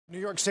New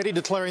York City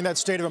declaring that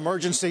state of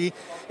emergency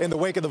in the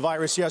wake of the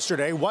virus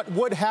yesterday. What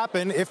would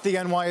happen if the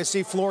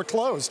NYSE floor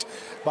closed?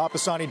 Bob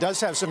Pisani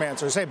does have some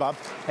answers. Hey, Bob.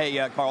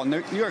 Hey, Carl.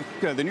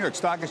 The New York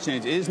Stock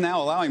Exchange is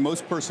now allowing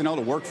most personnel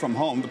to work from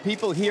home. The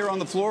people here on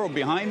the floor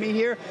behind me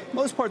here,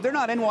 most part, they're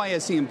not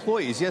NYSE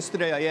employees.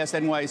 Yesterday, I asked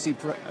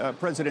NYSE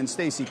President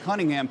Stacey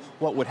Cunningham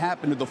what would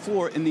happen to the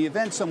floor in the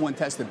event someone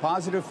tested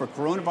positive for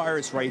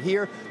coronavirus right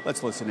here.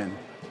 Let's listen in.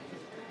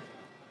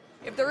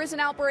 If there is an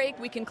outbreak,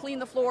 we can clean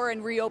the floor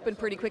and reopen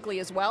pretty quickly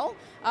as well.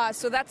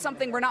 So that's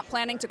something we're not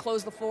planning to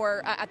close the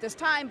floor at this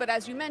time. But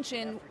as you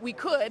mentioned, we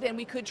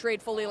could trade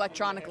fully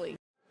electronically.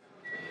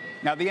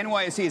 Now, the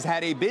NYSE has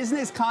had a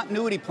business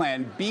continuity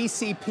plan,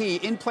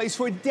 BCP, in place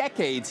for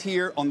decades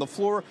here on the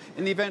floor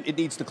in the event it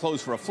needs to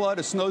close for a flood,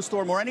 a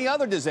snowstorm, or any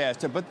other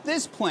disaster. But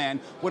this plan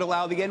would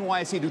allow the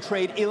NYSE to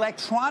trade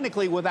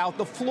electronically without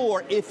the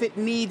floor if it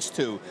needs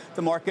to.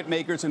 The market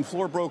makers and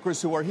floor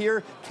brokers who are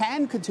here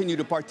can continue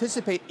to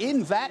participate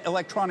in that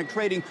electronic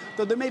trading,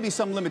 though there may be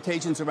some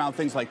limitations around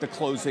things like the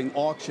closing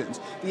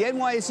auctions. The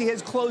NYSE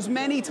has closed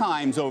many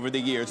times over the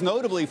years,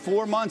 notably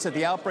 4 months at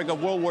the outbreak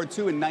of World War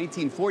II in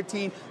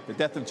 1914, the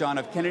death of John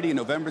F. Kennedy in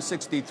November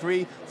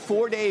 '63,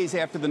 4 days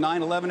after the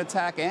 9/11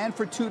 attack, and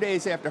for 2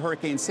 days after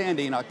Hurricane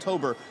Sandy in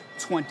October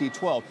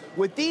 2012.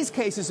 With these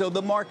cases, though,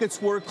 the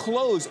markets were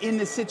closed. In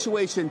this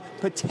situation,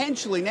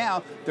 potentially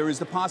now, there is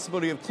the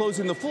possibility of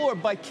closing the floor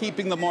by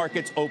keeping the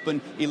markets open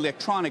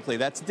electronically.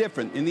 That's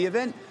different. In the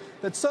event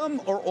that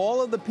some or all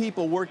of the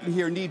people working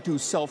here need to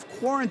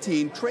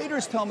self-quarantine,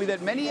 traders tell me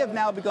that many have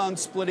now begun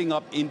splitting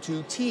up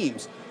into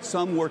teams,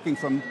 some working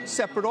from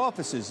separate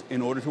offices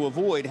in order to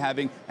avoid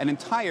having an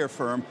entire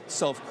firm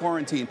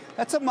self-quarantine.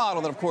 That's a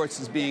model that, of course,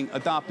 is being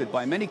adopted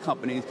by many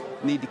companies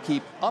that need to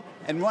keep up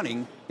and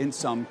running in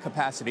some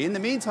capacity. In the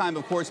meantime,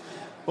 of course,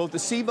 both the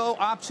CBOE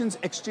options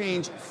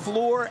exchange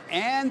floor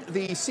and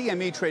the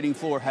CME trading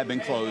floor have been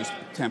closed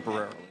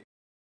temporarily.